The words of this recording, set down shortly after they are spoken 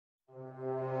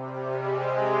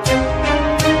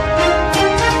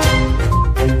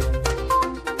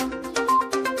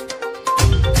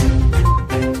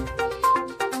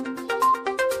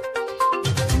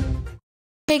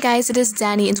guys, it is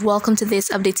Dani and welcome to this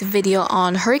updated video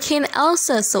on Hurricane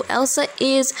Elsa. So Elsa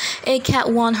is a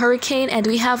Cat 1 hurricane and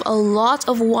we have a lot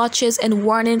of watches and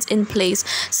warnings in place.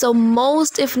 So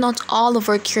most if not all of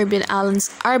our Caribbean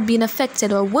islands are being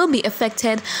affected or will be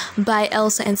affected by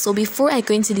Elsa. And so before I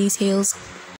go into details,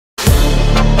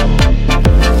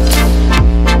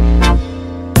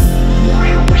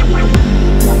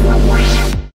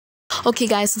 okay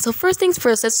guys, so first things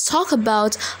first, let's talk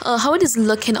about how it is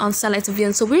looking on satellite view.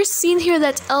 And so we're seeing here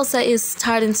that Elsa is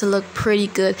starting to look pretty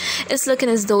good. It's looking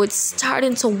as though it's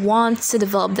starting to want to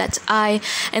develop that eye.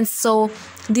 And so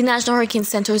the National Hurricane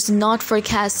Center is not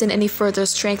forecasting any further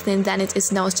strengthening than it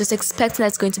is now. It's just expecting that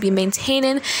it's going to be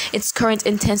maintaining its current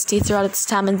intensity throughout its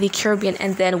time in the Caribbean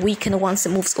and then weaken once it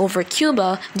moves over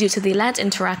Cuba due to the land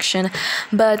interaction.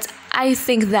 But I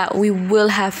think that we will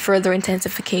have further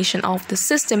intensification of the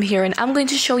system here, and I'm going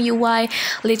to show you why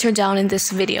later down in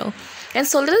this video. And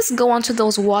so let us go on to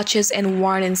those watches and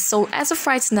warnings. So as of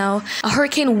right now, a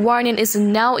hurricane warning is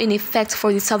now in effect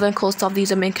for the southern coast of the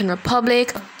Dominican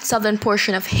Republic, southern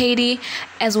portion of Haiti,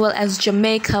 as well as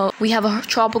Jamaica. We have a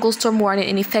tropical storm warning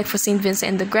in effect for St. Vincent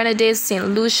and the Grenadines, St.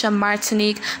 Lucia,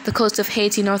 Martinique, the coast of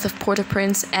Haiti, north of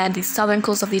Port-au-Prince, and the southern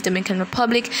coast of the Dominican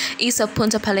Republic, east of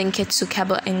Punta Palenque to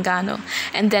Cabo Engano.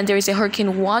 And then there is a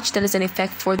hurricane watch that is in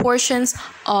effect for portions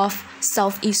of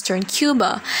southeastern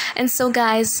Cuba. And so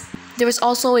guys, there is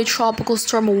also a tropical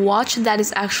storm watch that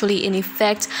is actually in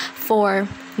effect for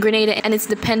Grenada and its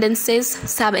dependencies,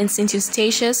 Saba and St.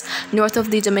 Eustatius, north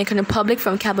of the Dominican Republic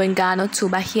from Cabo Engano to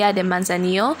Bahia de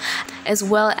Manzanillo, as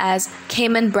well as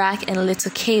Cayman Brac and Little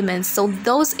Cayman. So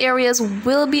those areas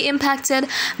will be impacted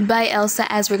by Elsa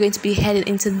as we're going to be headed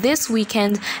into this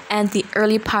weekend and the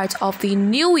early part of the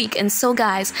new week. And so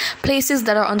guys, places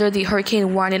that are under the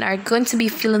hurricane warning are going to be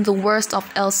feeling the worst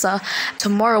of Elsa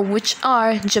tomorrow, which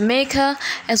are Jamaica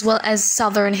as well as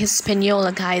southern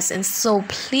Hispaniola, guys. And so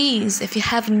please, if you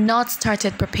have not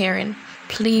started preparing,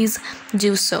 please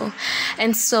do so.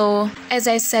 And so, as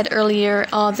I said earlier,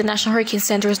 the National Hurricane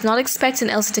Center is not expecting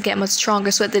Elsa to get much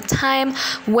stronger. So at the time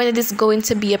when it is going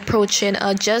to be approaching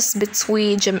just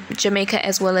between Jamaica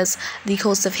as well as the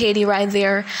coast of Haiti right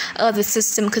there, the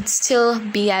system could still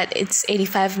be at its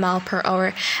 85 miles per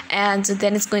hour. And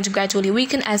then it's going to gradually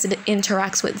weaken as it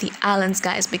interacts with the islands,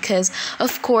 guys, because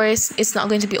of course it's not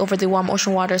going to be over the warm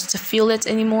ocean waters to feel it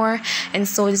anymore. And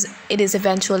so it is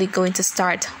eventually going to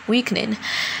start weakening.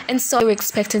 And so we're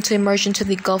expecting to emerge into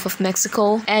the Gulf of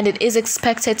Mexico, and it is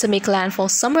expected to make landfall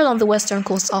somewhere along the western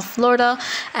coast of Florida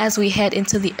as we head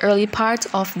into the early part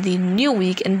of the new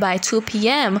week. And by 2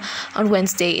 p.m. on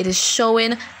Wednesday, it is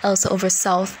showing Elsa over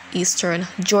southeastern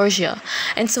Georgia.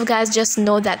 And so guys, just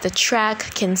know that the track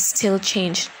can still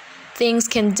change. Things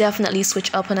can definitely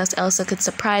switch up on us. Elsa could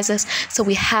surprise us, so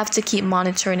we have to keep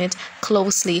monitoring it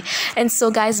closely. And so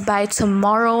guys, by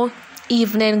tomorrow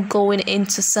evening going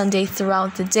into Sunday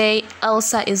throughout the day,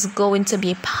 Elsa is going to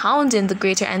be pounding the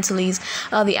Greater Antilles,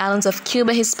 the islands of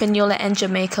Cuba, Hispaniola, and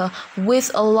Jamaica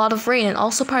with a lot of rain, and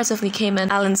also parts of the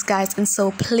Cayman Islands, guys. And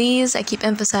so please, I keep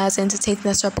emphasizing to take the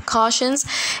necessary precautions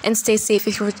and stay safe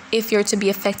if you're to be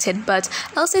affected. But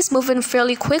Elsa is moving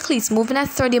fairly quickly. It's moving at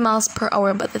 30 miles per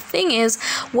hour. But the thing is,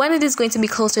 when it is going to be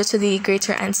closer to the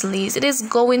Greater Antilles, it is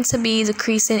going to be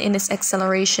decreasing in its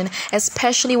acceleration,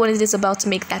 especially when it is about to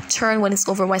make that turn when it's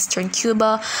over western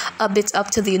Cuba, a bit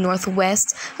up to the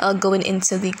northwest, going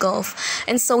into the Gulf.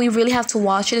 And so we really have to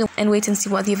watch it and wait and see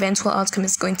what the eventual outcome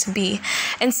is going to be.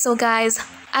 And so guys,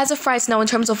 as of right now, in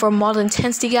terms of our model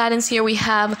intensity guidance here, we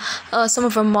have some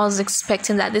of our models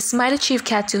expecting that this might achieve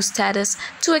Cat 2 status,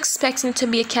 2 expecting it to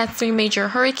be a Cat 3 major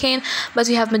hurricane, but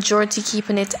we have majority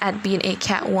keeping it at being a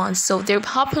Cat 1. So they're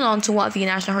hopping on to what the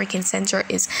National Hurricane Center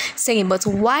is saying. But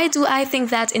why do I think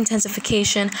that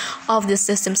intensification of the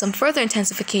system, some further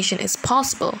intensification, is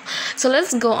possible? So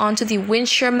let's go on to the wind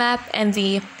shear map and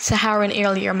the Saharan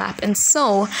air layer map. And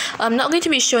so I'm not going to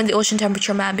be showing the ocean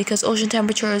temperature map because ocean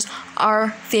temperatures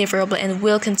are favorable and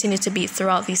will continue to be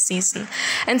throughout this season.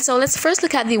 And so let's first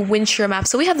look at the wind shear map.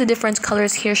 So we have the different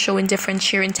colors here showing different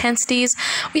shear intensities.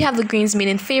 We have the greens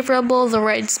meaning favorable, the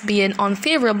reds being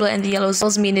unfavorable, and the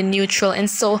yellows meaning neutral. And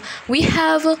so we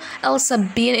have Elsa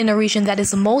being in a region that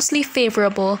is mostly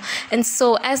favorable. And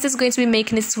so as this is going to be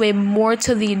making its way more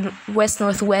to the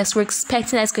west-northwest, we're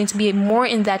expecting that it's going to be more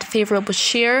in that favorable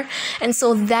shear. And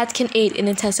so that can aid in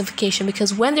intensification,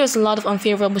 because when there's a lot of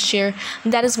unfavorable shear,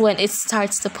 that is when it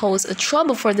starts to pose a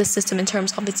trouble for this system in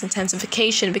terms of its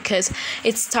intensification, because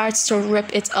it starts to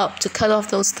rip it up to cut off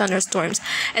those thunderstorms.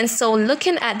 And so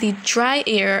looking at the dry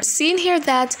air, seeing here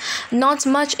that not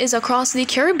much is across the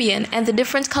Caribbean, and the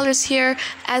different colors here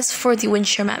as for the wind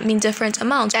shear map mean different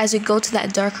amounts. As we go to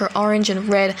that darker orange and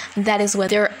red, that is where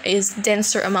there is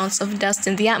denser amounts of dust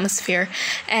in the atmosphere,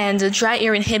 and the dry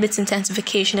air inhibits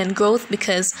intensification and growth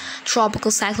because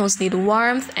tropical cyclones need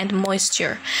warmth and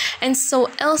moisture. And so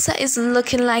Elsa is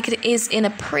looking like it is in a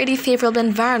pretty favorable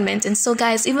environment. And so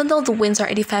guys, even though the winds are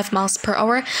 85 miles per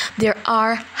hour, there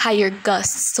are higher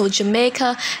gusts. So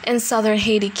Jamaica and southern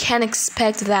Haiti can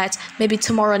expect that maybe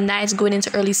tomorrow night going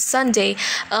into early Sunday,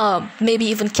 maybe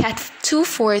even Cat 2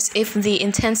 force if the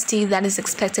intensity that is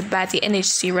expected by the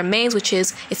NHC remains, which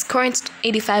is its current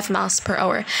 85 miles per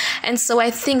hour. And so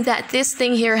I think that this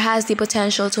thing here has the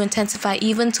potential to intensify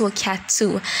even to a Cat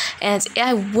 2. And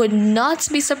I would not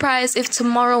be surprised if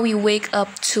tomorrow we wake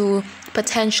up to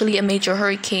potentially a major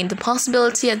hurricane. The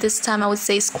possibility at this time I would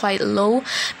say is quite low,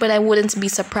 but I wouldn't be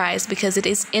surprised because it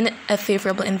is in a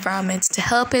favorable environment to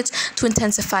help it to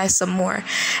intensify some more.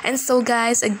 And so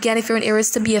guys, again, if you're in areas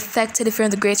to be affected, if you're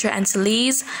in the Greater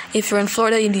Antilles, if you're in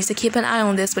Florida, you need to keep an eye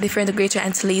on this. But if you're in the Greater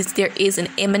Antilles, there is an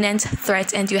imminent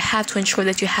threat, and you have to ensure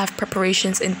that you have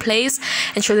preparations in place.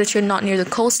 Ensure that you're not near the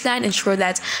coastline. Ensure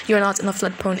that you're not in a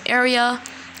flood prone area.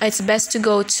 It's best to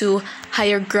go to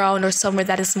higher ground or somewhere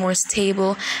that is more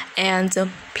stable, and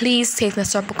please take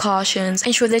necessary precautions.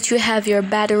 Ensure that you have your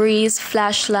batteries,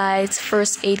 flashlights,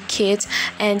 first aid kit,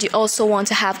 and you also want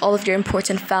to have all of your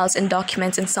important files and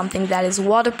documents in something that is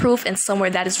waterproof and somewhere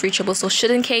that is reachable. So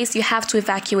should in case you have to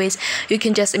evacuate, you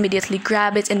can just immediately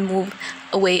grab it and move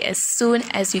away as soon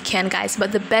as you can, guys.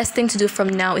 But the best thing to do from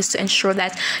now is to ensure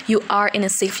that you are in a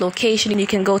safe location. You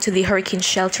can go to the hurricane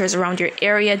shelters around your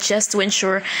area just to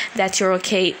ensure that you're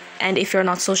okay, and if you're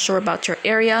not so sure about your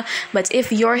area. But if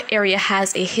your area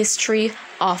has a history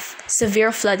of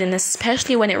severe flooding,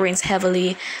 especially when it rains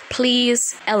heavily,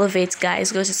 please elevate,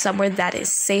 guys. Go to somewhere that is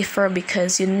safer,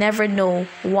 because you never know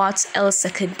what Elsa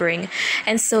could bring.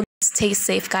 And so stay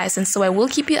safe, guys. And so I will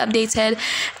keep you updated,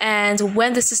 and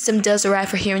when the system does arrive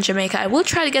for here in Jamaica, I will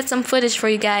try to get some footage for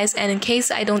you guys. And in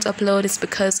case I don't upload, it's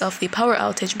because of the power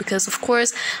outage, because of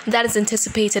course that is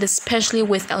anticipated, especially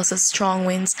with Elsa's strong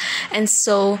winds. And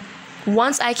so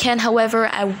once I can, however,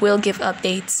 I will give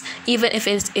updates, even if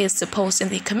it is to post in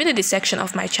the community section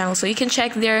of my channel. So you can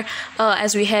check there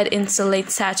as we head into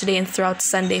late Saturday and throughout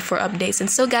Sunday for updates. And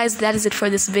so guys, that is it for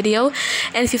this video.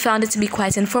 And if you found it to be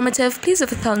quite informative, please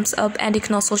give a thumbs up, and you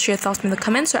can also share your thoughts in the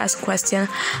comments or ask a question.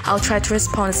 I'll try to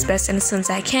respond as best and as soon as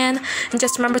I can. And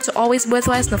just remember to always breathe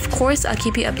wise, and of course I'll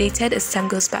keep you updated as time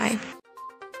goes by.